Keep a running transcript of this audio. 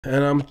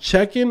And I'm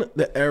checking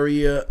the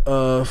area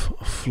of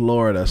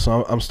Florida.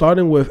 So I'm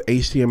starting with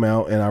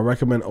HTML, and I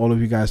recommend all of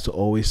you guys to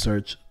always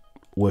search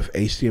with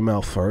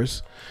HTML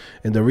first.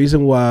 And the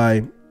reason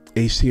why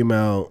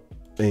HTML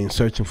and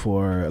searching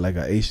for like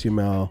a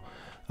HTML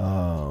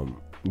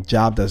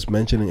job that's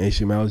mentioned in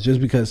HTML is just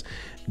because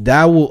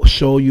that will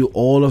show you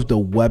all of the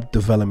web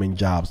development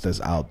jobs that's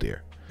out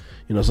there.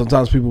 You know,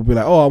 sometimes people be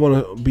like, oh, I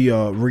want to be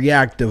a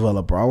React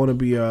developer. I want to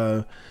be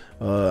a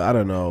I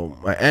don't know,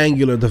 an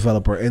Angular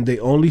developer, and they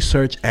only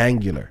search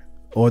Angular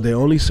or they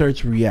only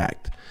search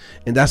React.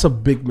 And that's a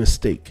big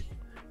mistake,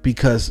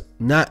 because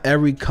not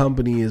every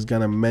company is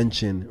going to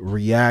mention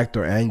React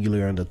or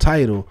Angular in the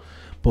title,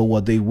 but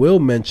what they will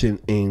mention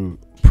in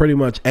pretty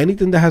much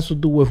anything that has to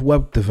do with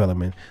web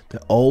development,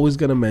 they're always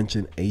going to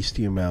mention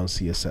HTML and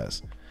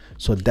CSS.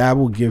 So that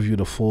will give you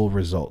the full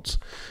results.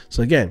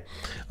 So again,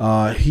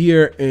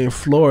 here in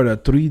Florida,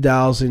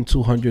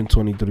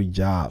 3,223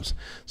 jobs.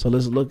 So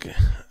let's look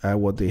at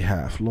what they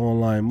have.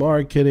 Online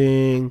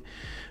marketing.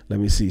 Let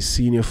me see.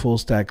 Senior full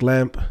stack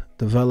LAMP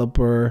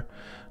developer,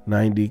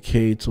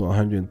 90K to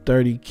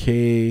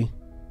 130K.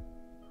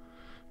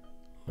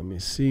 Let me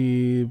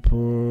see.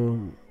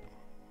 Boom.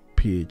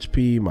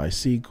 PHP,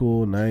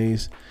 MySQL,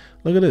 nice.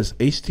 Look at this,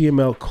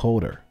 HTML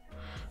coder.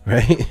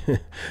 Right?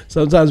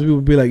 Sometimes people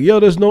be like, yo,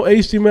 there's no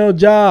HTML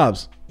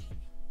jobs.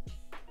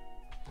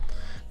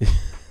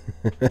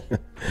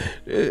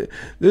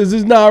 This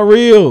is not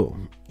real.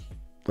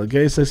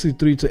 Okay,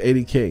 63 to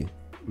 80K.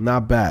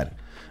 Not bad.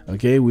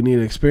 Okay, we need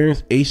an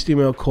experienced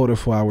HTML coder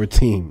for our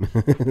team.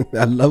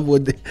 I love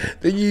what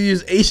you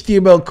use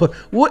HTML code.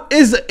 What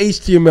is an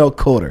HTML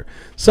coder?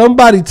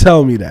 Somebody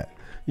tell me that.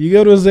 You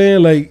get what I'm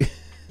saying? Like,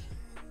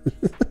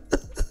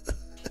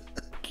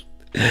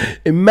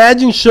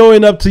 imagine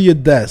showing up to your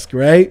desk,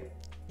 right?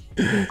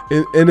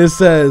 And it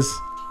says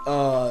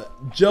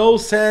Joe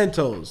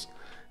Santos,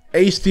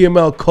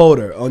 HTML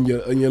coder on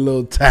your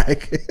little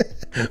tag.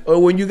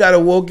 Or when you gotta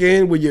walk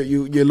in with your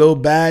little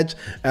badge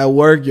at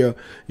work, your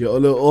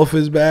little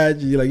office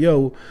badge, you're like,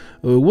 yo,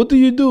 what do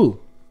you do?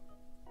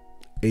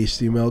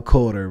 HTML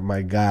coder,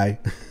 my guy.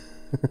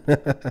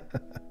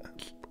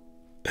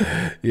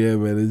 Yeah,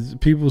 man,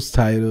 people's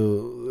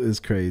title is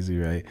crazy,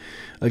 right?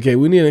 Okay,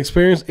 we need an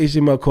experienced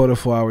HTML coder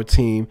for our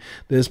team.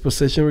 This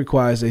position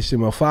requires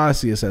HTML5,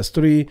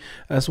 CSS3,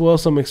 as well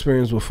as some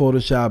experience with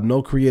Photoshop.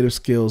 No creative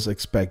skills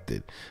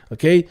expected.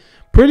 Okay,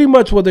 pretty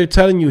much what they're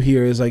telling you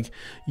here is like,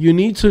 you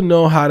need to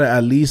know how to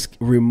at least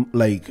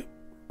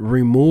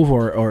remove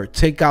or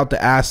take out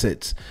the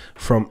assets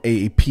from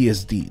a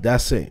PSD.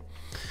 That's it.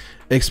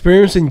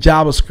 Experience in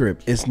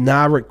JavaScript is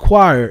not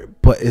required,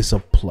 but it's a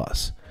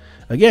plus.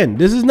 Again,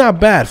 this is not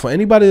bad for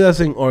anybody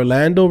that's in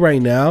Orlando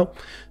right now.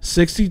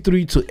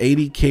 63 to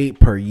 80K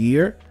per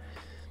year.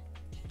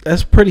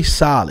 That's pretty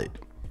solid.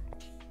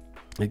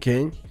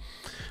 Okay.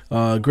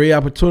 Great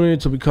opportunity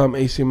to become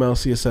HTML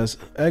CSS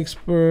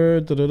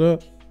expert.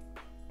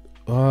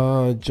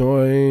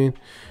 Join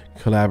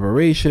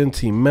collaboration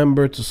team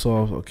member to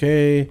solve.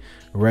 Okay.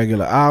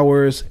 Regular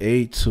hours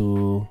 8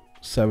 to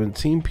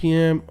 17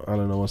 p.m. I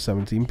don't know what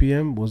 17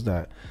 p.m. was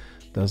that.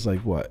 That's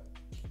like what,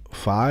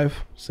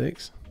 5,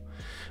 6.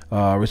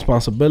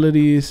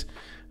 Responsibilities: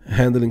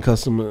 handling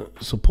customer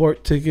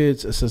support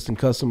tickets, assisting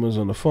customers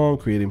on the phone,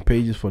 creating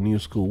pages for new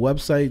school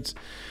websites.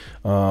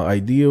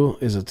 Ideal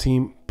is a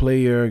team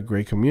player,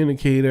 great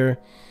communicator.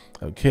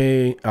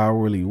 Okay,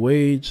 hourly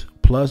wage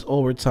plus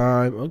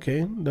overtime.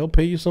 Okay, they'll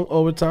pay you some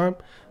overtime.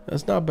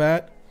 That's not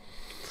bad.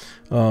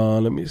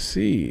 Let me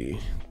see.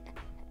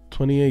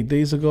 28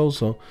 days ago,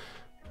 so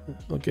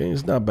okay,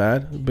 it's not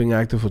bad. Been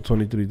active for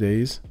 23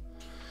 days,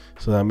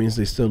 so that means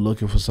they're still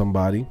looking for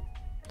somebody.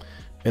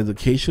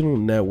 Educational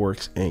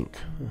Networks Inc.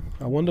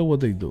 I wonder what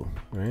they do,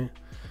 right?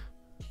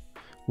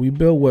 We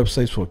build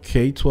websites for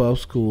K-12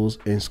 schools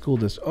and school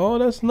districts. Oh,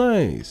 that's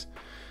nice.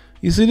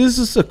 You see, this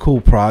is a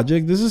cool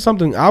project. This is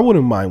something I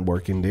wouldn't mind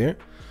working there.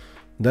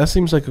 That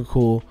seems like a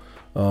cool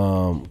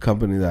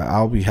company that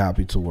I'll be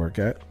happy to work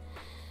at.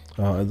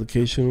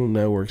 Educational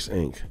Networks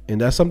Inc.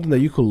 And that's something that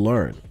you could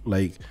learn.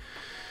 Like,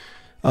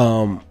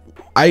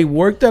 I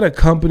worked at a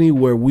company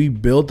where we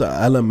built a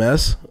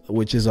LMS,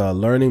 which is a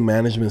learning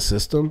management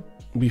system,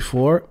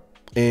 before,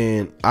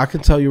 and I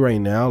can tell you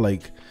right now,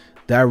 like,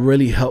 that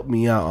really helped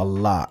me out a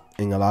lot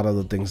in a lot of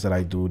the things that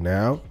I do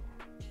now,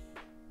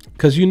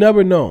 because you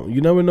never know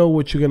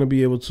what you're going to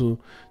be able to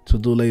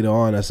do later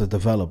on as a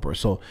developer.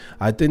 So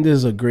I think this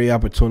is a great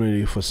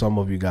opportunity for some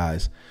of you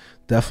guys.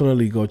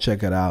 Definitely go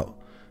check it out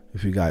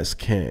if you guys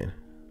can.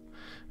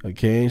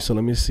 Okay, so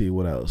let me see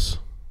what else.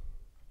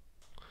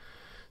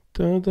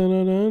 Dun,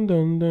 dun, dun,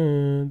 dun,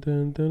 dun, dun,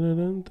 dun,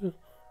 dun, dun.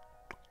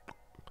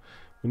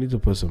 We need to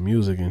put some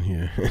music in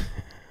here.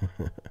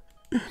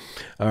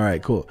 All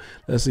right, cool.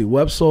 Let's see.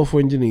 Web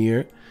software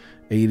engineer,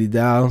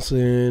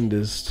 80,000.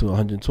 This to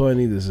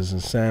 120. This is in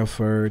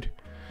Sanford.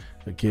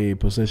 Okay,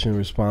 position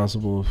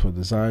responsible for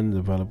design,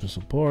 developing,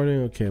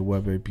 supporting. Okay,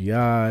 web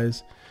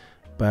APIs,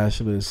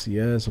 bachelor's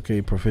CS.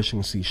 Okay,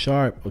 proficiency C#.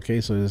 Okay,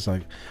 so it's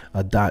like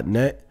a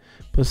 .NET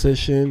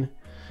position.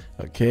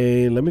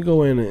 Okay, let me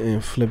go in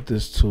and flip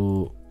this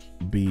to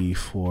be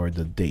for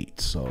the date.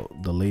 So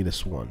the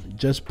latest one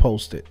just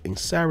posted in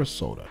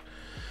Sarasota.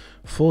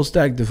 Full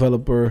stack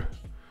developer.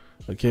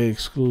 Okay,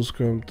 exclude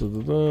Scrum.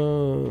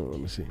 Let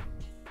me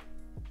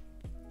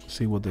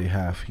see what they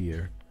have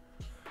here.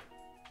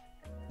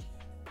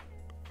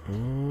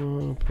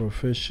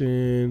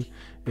 Proficient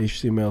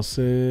HTML,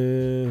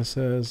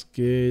 CSS,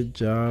 Git,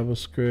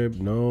 JavaScript,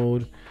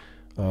 Node,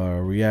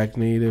 React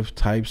Native,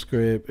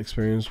 TypeScript,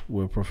 experience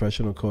with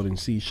professional coding,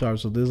 C#. So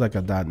this is like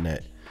a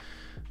 .NET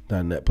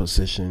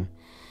position.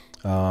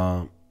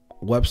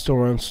 Web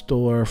store on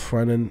store,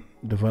 front-end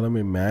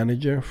development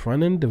manager,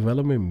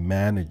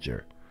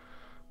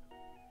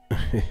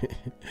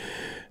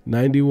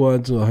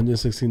 91 to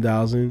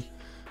 116,000.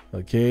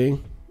 Okay.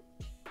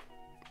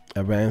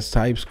 Advanced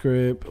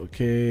TypeScript.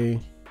 Okay.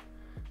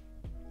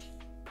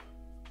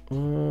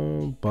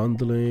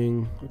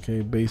 Bundling.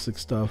 Okay, basic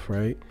stuff,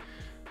 right?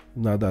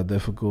 Not that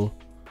difficult.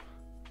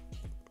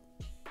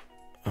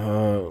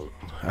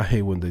 I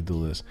hate when they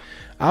do this.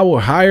 Our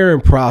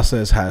hiring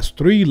process has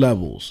 3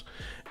 levels.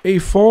 A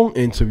phone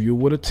interview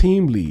with a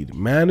team lead,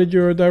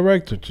 manager, or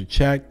director to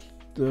chat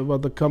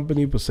about the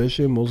company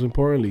position. Most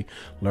importantly,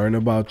 learn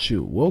about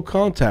you. We'll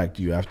contact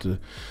you after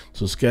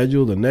to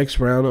schedule the next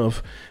round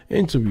of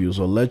interviews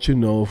or let you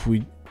know if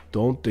we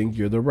don't think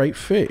you're the right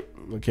fit.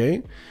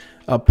 Okay.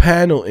 A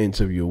panel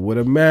interview with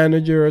a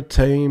manager, a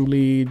team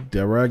lead,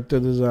 director,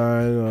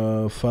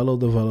 design, fellow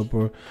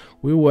developer.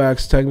 We will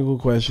ask technical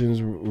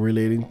questions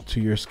relating to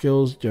your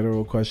skills,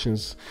 general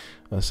questions,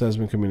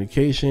 assessment,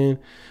 communication.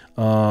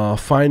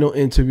 Final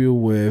interview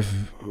with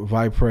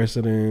vice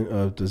president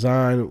of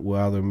design. We'll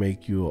either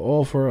make you an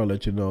offer or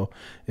let you know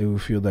if we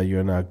feel that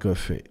you're not a good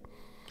fit.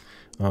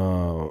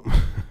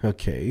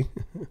 Okay.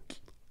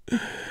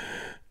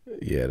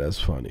 Yeah, that's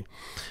funny.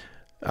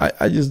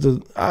 I just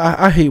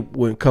I hate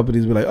when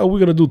companies be like, oh, we're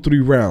gonna do 3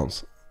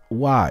 rounds.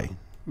 Why?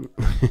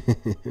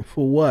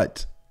 For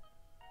what?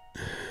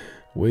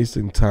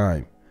 Wasting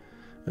time.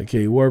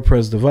 Okay,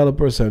 WordPress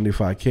developer,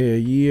 75K a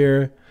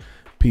year.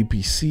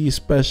 PPC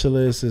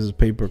specialist. This is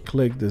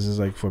pay-per-click. This is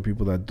like for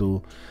people that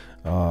do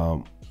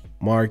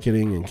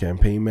marketing and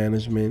campaign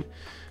management.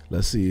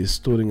 Let's see,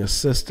 student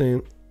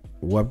assistant,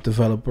 web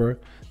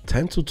developer,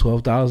 $10 to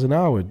 $12 an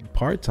hour,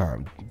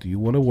 part-time. Do you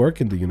want to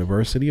work in the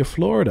University of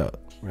Florida?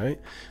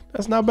 Right?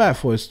 That's not bad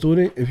for a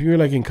student. If you're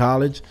like in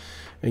college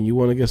and you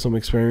want to get some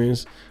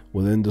experience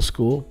within the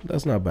school,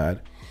 that's not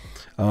bad.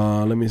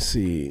 Let me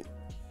see.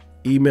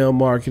 Email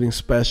marketing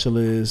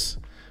specialist,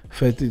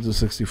 50 to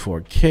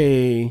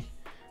 64K.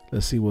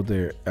 Let's see what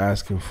they're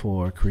asking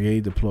for.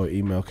 Create, deploy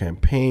email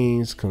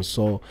campaigns,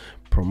 consult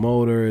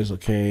promoters.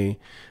 Okay.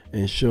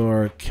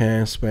 Ensure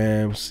can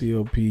spam,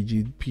 COP,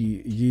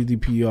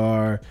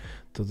 GDPR,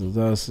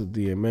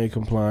 DMA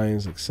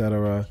compliance,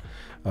 etc.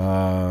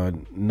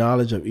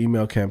 Knowledge of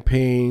email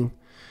campaign,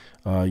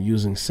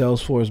 using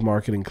Salesforce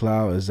Marketing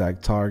Cloud,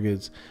 exact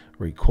targets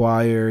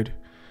required.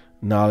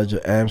 Knowledge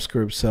of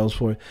AmpScript,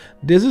 Salesforce.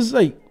 This is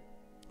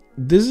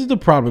the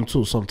problem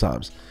too.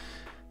 Sometimes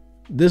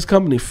this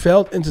company,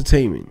 Felt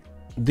Entertainment,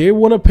 they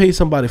want to pay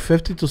somebody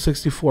 50 to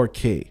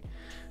 64K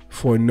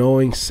for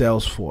knowing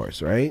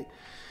Salesforce, right?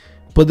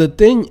 But the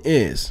thing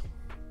is,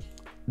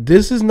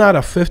 this is not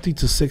a 50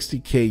 to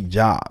 60K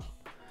job.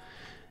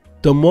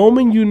 The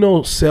moment you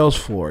know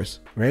Salesforce,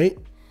 right,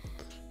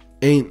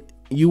 and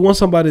you want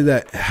somebody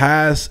that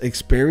has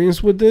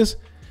experience with this,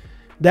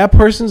 that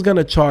person's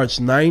gonna charge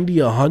 $90,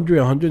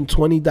 $100,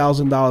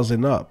 $120,000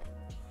 and up,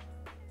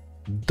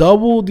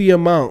 double the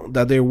amount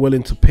that they're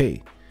willing to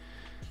pay.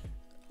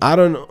 I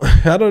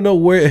don't know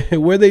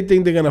where they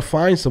think they're gonna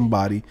find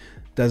somebody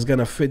that's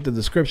gonna fit the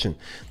description.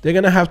 They're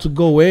gonna have to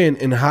go in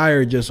and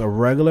hire just a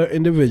regular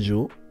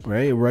individual,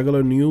 right? A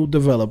regular new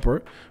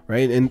developer,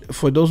 right? And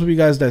for those of you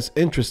guys that's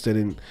interested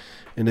in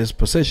this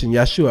position,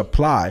 y'all should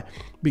apply,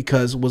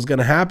 because what's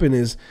gonna happen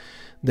is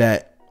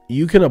that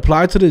you can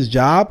apply to this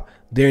job.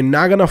 They're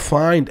not gonna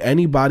find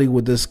anybody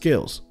with the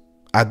skills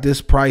at this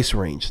price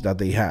range that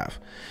they have.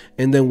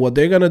 And then what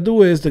they're gonna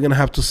do is they're gonna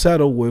have to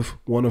settle with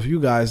one of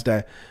you guys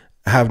that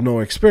have no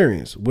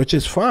experience, which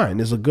is fine.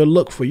 It's a good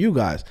look for you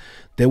guys.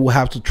 They will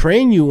have to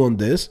train you on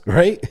this,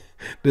 right?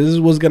 This is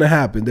what's going to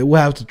happen. They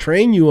will have to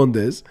train you on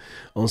this,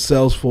 on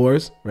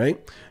Salesforce, right?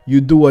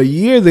 You do a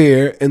year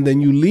there and then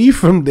you leave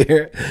from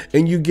there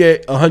and you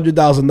get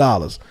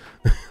 $100,000.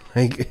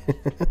 Like,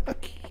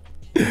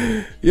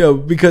 yo,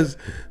 because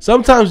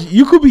sometimes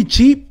you could be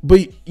cheap,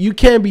 but you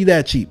can't be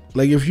that cheap.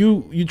 Like if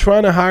you're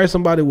trying to hire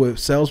somebody with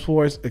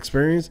Salesforce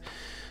experience,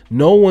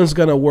 no one's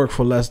gonna work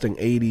for less than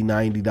 $80,000,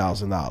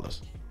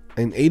 $90,000,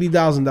 and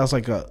 $80,000, that's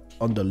like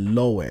on the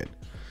low end.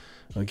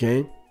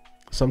 Okay,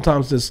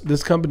 sometimes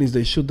this companies,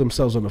 they shoot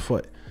themselves on the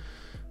foot.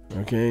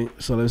 Okay,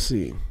 so let's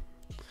see.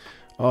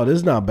 Oh, this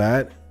is not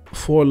bad.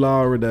 Fort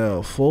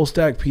Lauderdale, full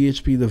stack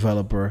PHP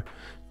developer,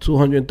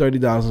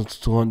 $230,000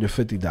 to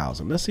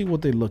 $250,000. Let's see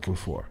what they're looking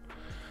for.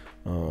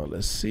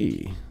 Let's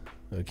see.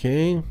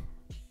 Okay.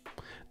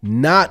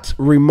 Not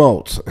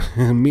remote,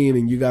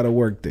 meaning you got to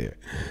work there.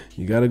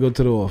 You got to go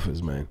to the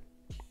office, man.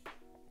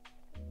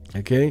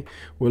 Okay,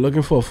 we're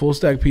looking for a full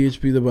stack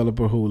PHP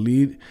developer who will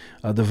lead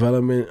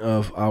development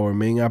of our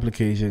main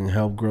application and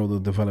help grow the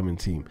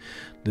development team.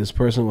 This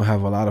person will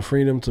have a lot of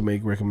freedom to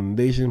make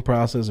recommendation,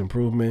 process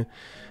improvement,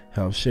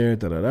 help share,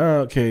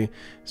 Okay,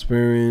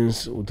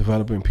 experience with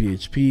developing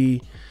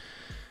PHP.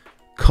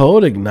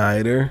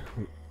 CodeIgniter,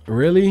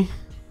 really?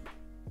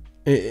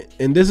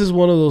 And this is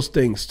one of those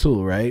things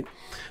too, right?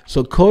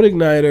 So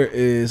CodeIgniter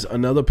is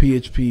another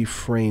PHP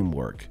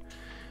framework,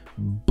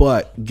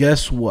 but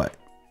guess what?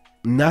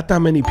 Not that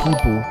many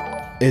people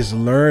is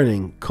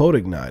learning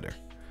CodeIgniter,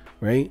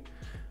 right?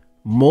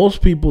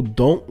 Most people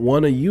don't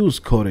want to use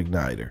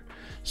CodeIgniter.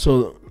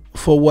 So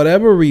for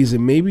whatever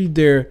reason, maybe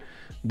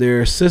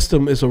their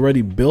system is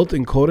already built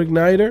in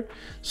CodeIgniter.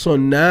 So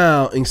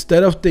now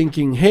instead of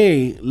thinking,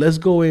 hey, let's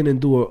go in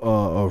and do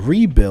a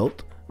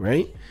rebuild,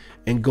 right?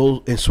 And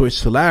go and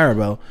switch to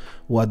Laravel,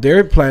 what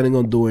they're planning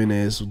on doing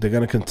is they're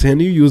going to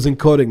continue using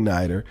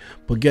CodeIgniter.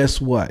 But guess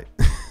what?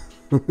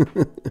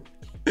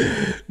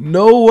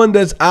 No one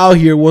that's out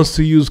here wants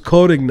to use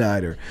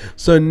CodeIgniter.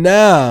 So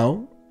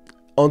now,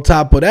 on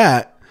top of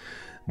that,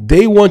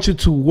 they want you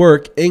to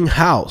work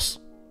in-house.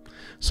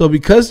 So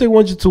because they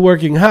want you to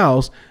work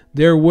in-house,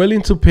 they're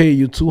willing to pay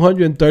you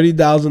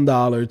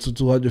 $230,000 to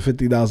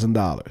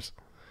 $250,000,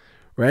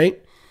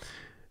 right?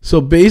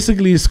 So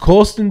basically, it's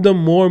costing them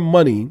more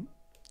money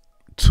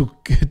to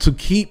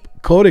keep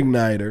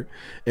CodeIgniter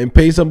and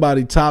pay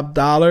somebody top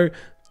dollar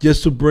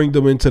just to bring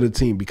them into the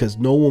team, because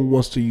no one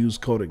wants to use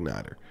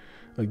CodeIgniter.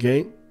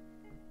 Okay.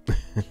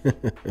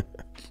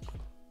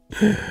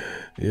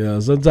 Yeah,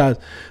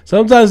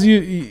 sometimes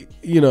you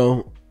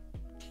know,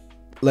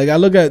 like I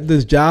look at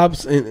these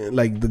jobs and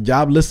like the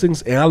job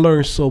listings, and I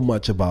learn so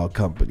much about a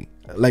company.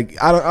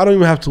 Like I don't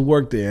even have to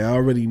work there. I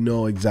already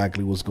know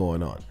exactly what's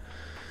going on.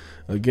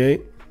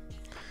 Okay.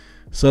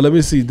 So let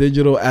me see,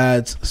 digital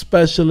ads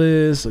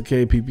specialist,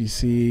 okay,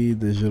 PPC,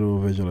 digital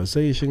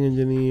visualization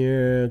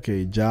engineer,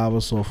 okay, Java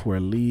software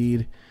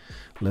lead.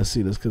 Let's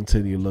see, let's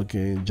continue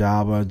looking.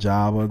 Java,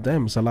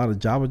 damn, it's a lot of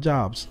Java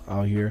jobs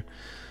out here.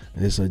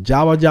 It's a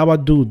Java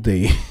dude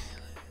day.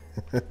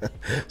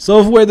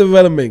 Software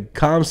development,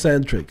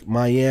 Comcentric,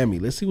 Miami.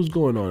 Let's see what's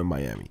going on in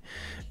Miami.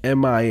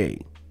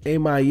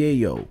 MIA,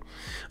 yo.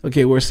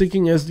 Okay, we're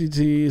seeking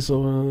SDT,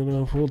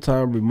 so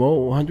full-time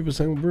remote,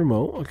 100%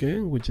 remote,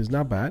 okay, which is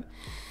not bad.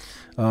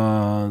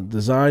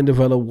 Design,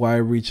 develop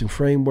wide-reaching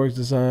framework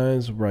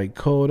designs, write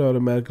code,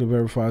 automatically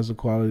verifies the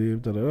quality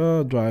of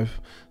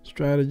drive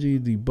strategy,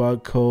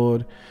 debug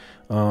code,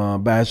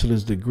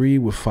 bachelor's degree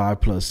with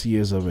 5+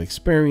 years of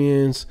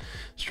experience,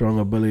 strong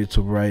ability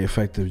to write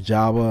effective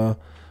Java.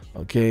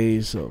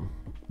 Okay, so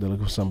they're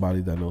looking for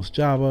somebody that knows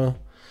Java.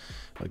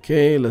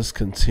 Okay, let's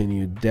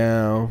continue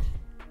down.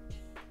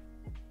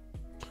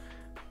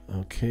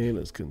 Okay,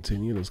 let's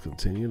continue.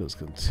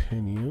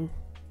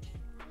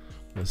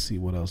 Let's see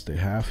what else they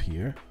have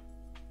here.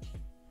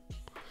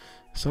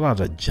 It's a lot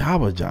of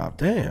Java job.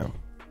 Damn.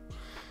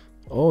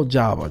 Oh,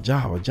 Java.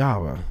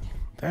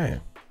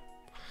 Damn.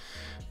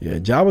 Yeah,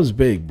 Java's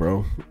big,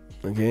 bro.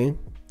 Okay.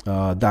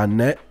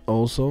 .NET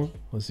also,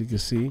 as you can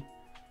see.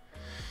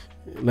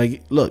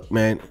 Like, look,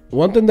 man.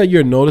 One thing that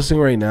you're noticing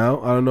right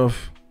now, I don't know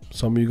if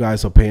some of you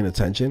guys are paying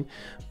attention,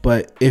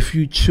 but if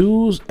you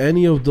choose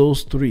any of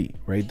those three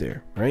right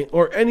there, right,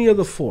 or any of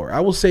the four,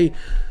 I will say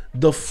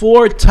the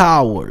 4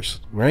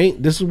 towers,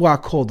 right? This is what I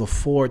call the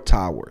 4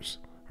 towers,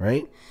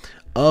 right,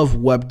 of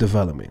web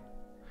development.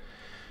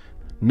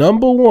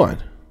 Number 1,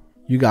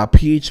 you got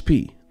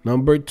PHP.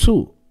 Number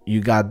 2,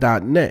 you got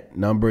 .NET.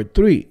 Number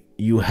 3,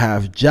 you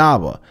have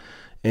Java.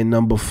 And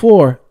number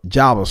 4,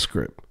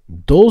 JavaScript.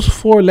 Those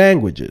 4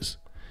 languages,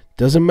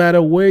 doesn't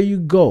matter where you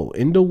go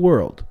in the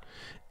world,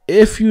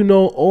 if you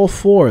know all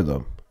 4 of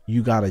them,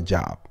 you got a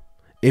job.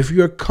 If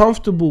you're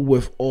comfortable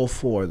with all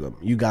 4 of them,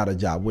 you got a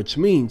job, which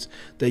means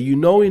that you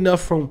know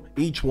enough from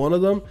each one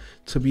of them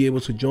to be able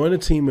to join a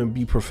team and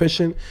be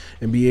proficient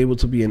and be able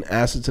to be an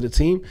asset to the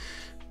team.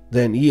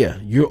 Then yeah,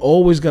 you're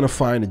always going to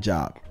find a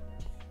job.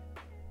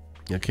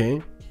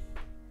 Okay?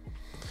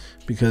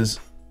 Because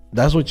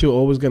that's what you're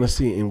always going to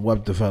see in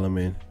web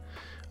development.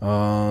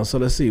 So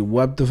let's see,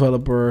 web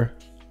developer,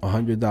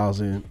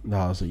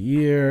 $100,000 a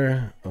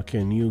year.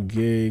 Okay, new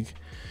gig.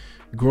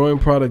 Growing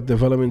product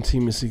development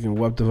team is seeking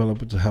web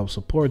developer to help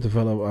support,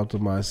 develop,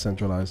 optimize,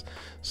 centralized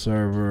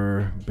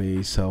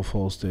server-based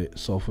self-hosted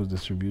software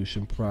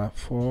distribution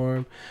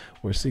platform.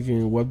 We're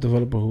seeking a web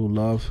developer who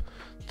loves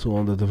to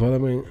own the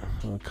development,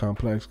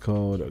 complex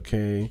code.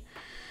 Okay,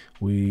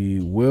 we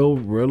will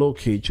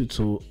relocate you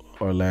to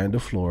Orlando,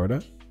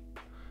 Florida,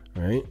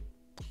 right,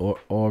 or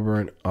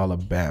Auburn,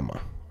 Alabama,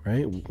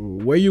 right?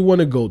 Where you want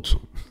to go to?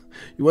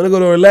 You want to go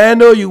to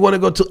Orlando? You want to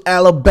go to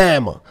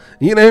Alabama?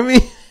 You know what I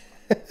mean?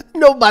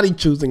 Nobody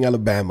choosing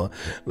Alabama.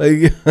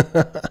 Like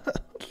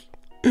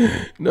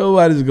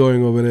nobody's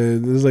going over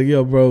there. It's like,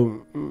 yo,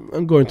 bro,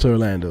 I'm going to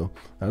Orlando.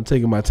 I'm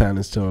taking my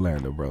talents to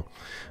Orlando, bro.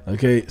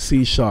 Okay,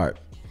 C#.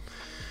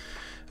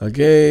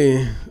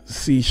 Okay,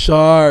 C#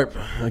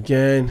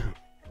 again.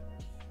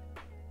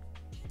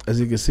 As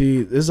you can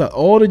see, this are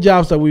all the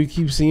jobs that we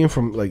keep seeing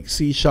from like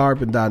C#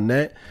 and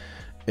 .NET.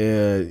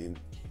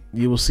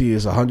 You will see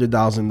it's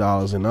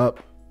 $100,000 and up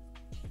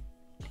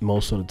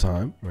most of the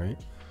time, right?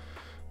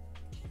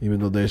 Even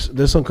though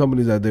there's some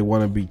companies that they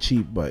want to be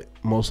cheap, but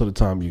most of the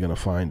time you're gonna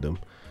find them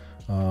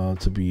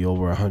to be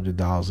over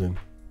 100,000.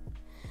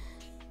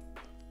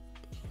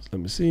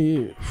 Let me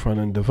see,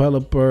 front-end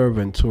developer,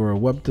 Ventura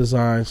web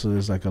design. So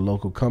there's like a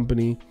local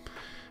company,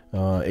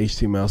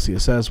 HTML,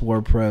 CSS,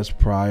 WordPress.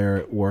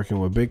 Prior working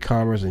with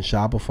BigCommerce and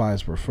Shopify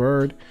is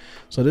preferred.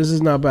 So this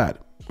is not bad.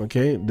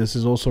 Okay, this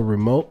is also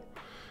remote.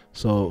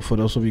 So for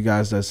those of you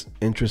guys that's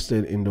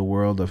interested in the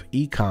world of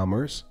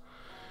e-commerce,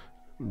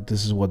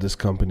 this is what this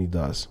company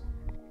does.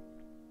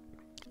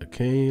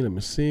 Okay, let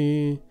me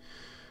see.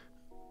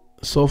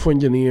 Software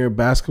engineer,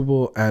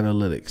 basketball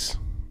analytics.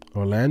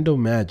 Orlando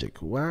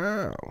Magic.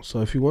 Wow. So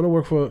if you want to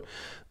work for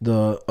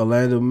the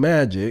Orlando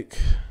Magic,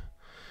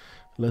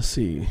 let's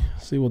see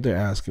what they're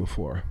asking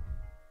for.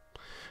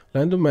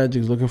 Orlando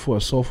Magic is looking for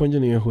a software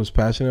engineer who is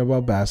passionate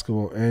about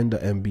basketball and the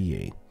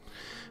NBA.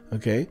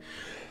 Okay.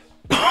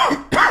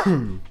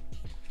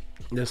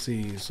 Let's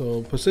see.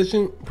 So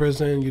position,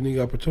 present unique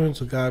opportunities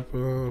to guide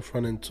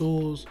front end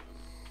tools.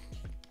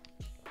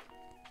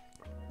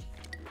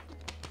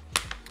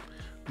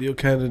 Deal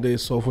candidate,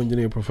 software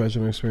engineer,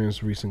 professional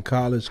experience, recent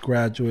college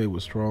graduate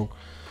with strong.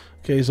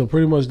 Okay, so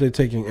pretty much they're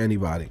taking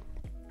anybody.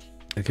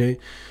 Okay,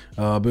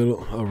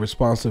 build a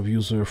responsive,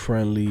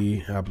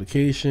 user-friendly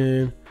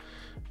application.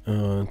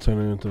 Turn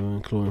it into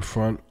including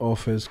front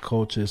office,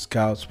 coaches,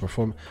 scouts,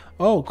 perform.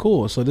 Oh,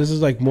 cool. So this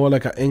is like more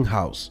like an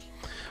in-house.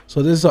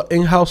 So this is an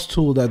in-house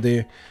tool that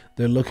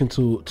they're looking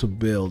to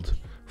build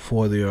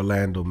for the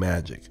Orlando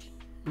Magic.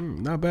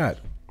 Not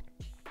bad.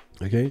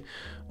 Okay.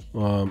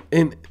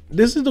 And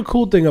this is the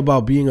cool thing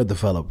about being a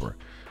developer,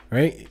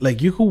 right?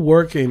 Like you could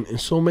work in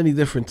so many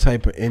different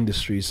type of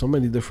industries, so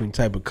many different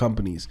type of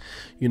companies.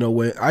 You know,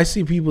 when I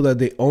see people that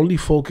they only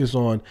focus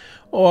on,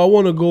 oh, I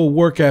want to go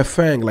work at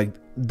Fang, like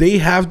they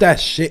have that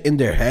shit in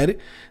their head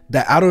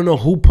that I don't know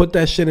who put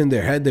that shit in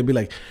their head. They'd be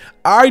like,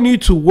 I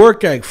need to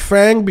work at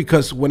Fang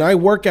because when I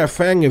work at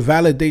Fang, it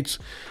validates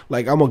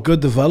like I'm a good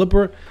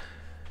developer.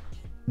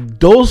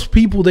 Those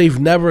people, they've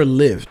never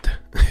lived.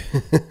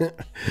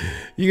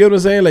 You get what I'm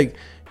saying? Like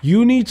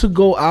you need to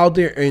go out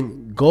there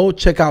and go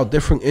check out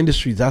different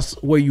industries. That's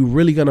where you're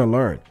really gonna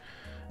learn.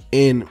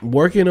 And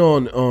working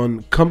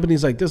on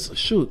companies like this,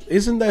 shoot,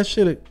 isn't that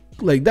shit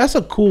like that's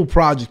a cool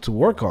project to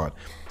work on?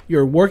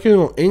 You're working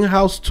on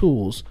in-house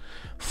tools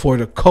for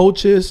the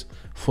coaches,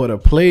 for the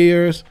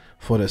players,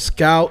 for the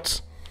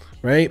scouts,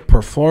 right?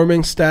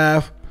 Performing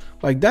staff.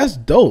 Like that's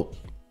dope.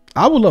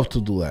 I would love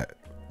to do that.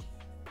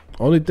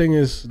 Only thing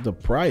is the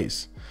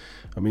price.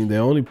 I mean,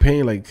 they're only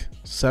paying like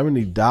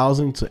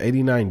 70,000 to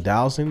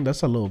 89,000.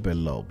 That's a little bit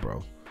low,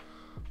 bro.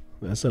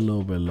 That's a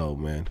little bit low,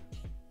 man.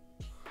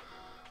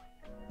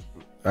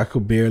 I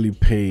could barely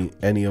pay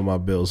any of my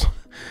bills.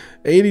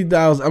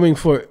 80,000. I mean,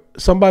 for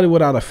somebody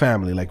without a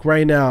family. Like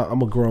right now,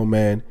 I'm a grown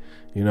man.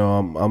 You know,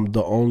 I'm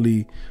the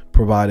only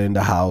provider in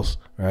the house,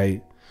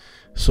 right?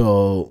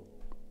 So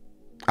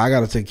I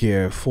gotta take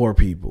care of 4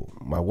 people.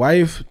 My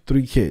wife,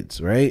 3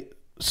 kids, right?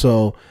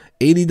 So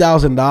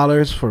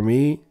 $80,000 for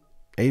me.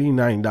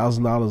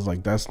 $89,000,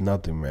 like that's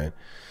nothing, man.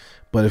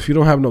 But if you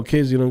don't have no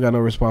kids, you don't got no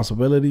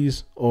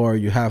responsibilities, or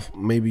you have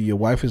maybe your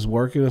wife is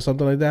working or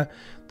something like that,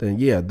 then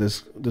yeah,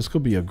 this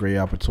could be a great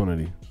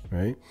opportunity,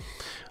 right?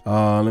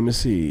 Let me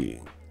see.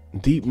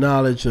 Deep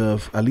knowledge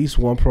of at least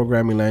one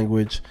programming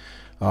language,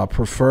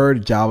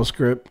 preferred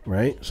JavaScript,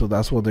 right? So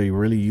that's what they're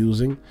really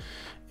using,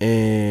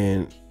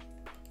 and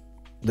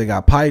they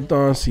got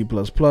Python, C++,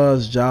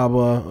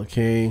 Java,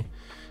 okay.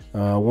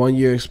 1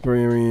 year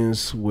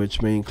experience,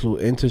 which may include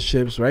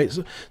internships, right?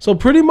 So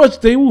pretty much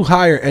they will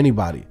hire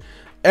anybody.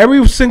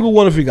 Every single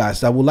one of you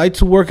guys that would like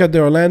to work at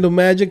the Orlando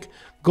Magic,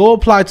 go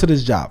apply to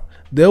this job.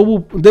 They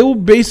will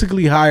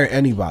basically hire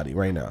anybody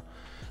right now.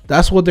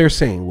 That's what they're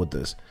saying with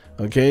this,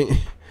 okay?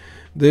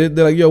 They're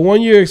like, your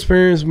 1 year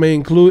experience may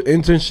include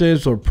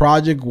internships or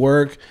project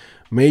work,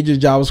 major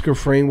JavaScript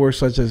frameworks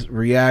such as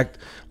React.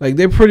 Like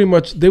they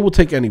will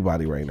take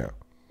anybody right now,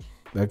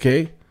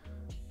 okay?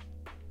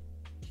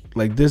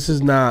 Like this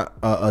is not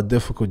a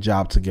difficult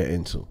job to get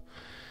into.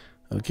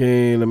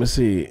 Okay, let me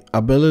see.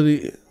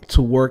 Ability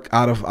to work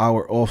out of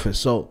our office.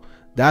 So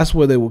that's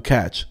where they will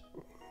catch,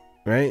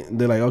 right?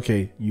 They're like,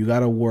 okay, you got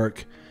to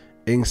work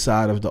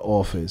inside of the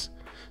office.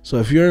 So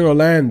if you're in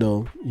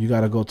Orlando, you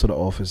got to go to the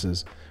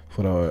offices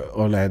for the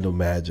Orlando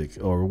Magic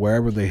or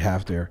wherever they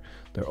have their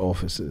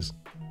offices.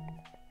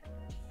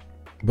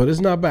 But it's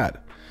not bad.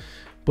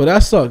 But that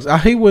sucks. I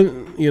hate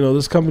when, you know,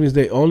 these companies,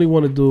 they only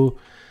want to do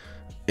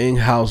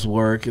in-house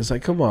work. It's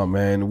like, come on,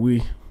 man.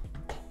 We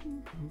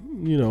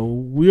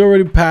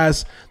already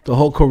passed the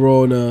whole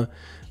corona.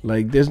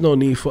 Like there's no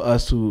need for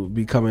us to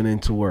be coming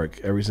into work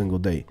every single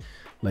day.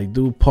 Like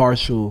do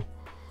partial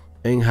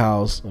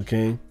in-house,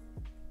 okay?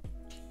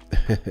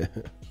 Let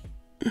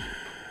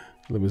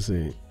me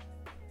see.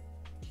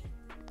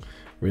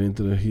 Right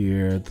into the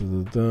here.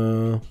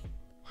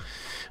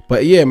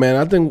 But yeah, man,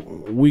 I think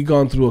we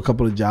gone through a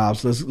couple of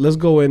jobs. Let's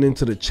go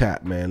into the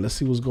chat, man. Let's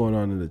see what's going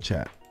on in the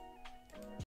chat.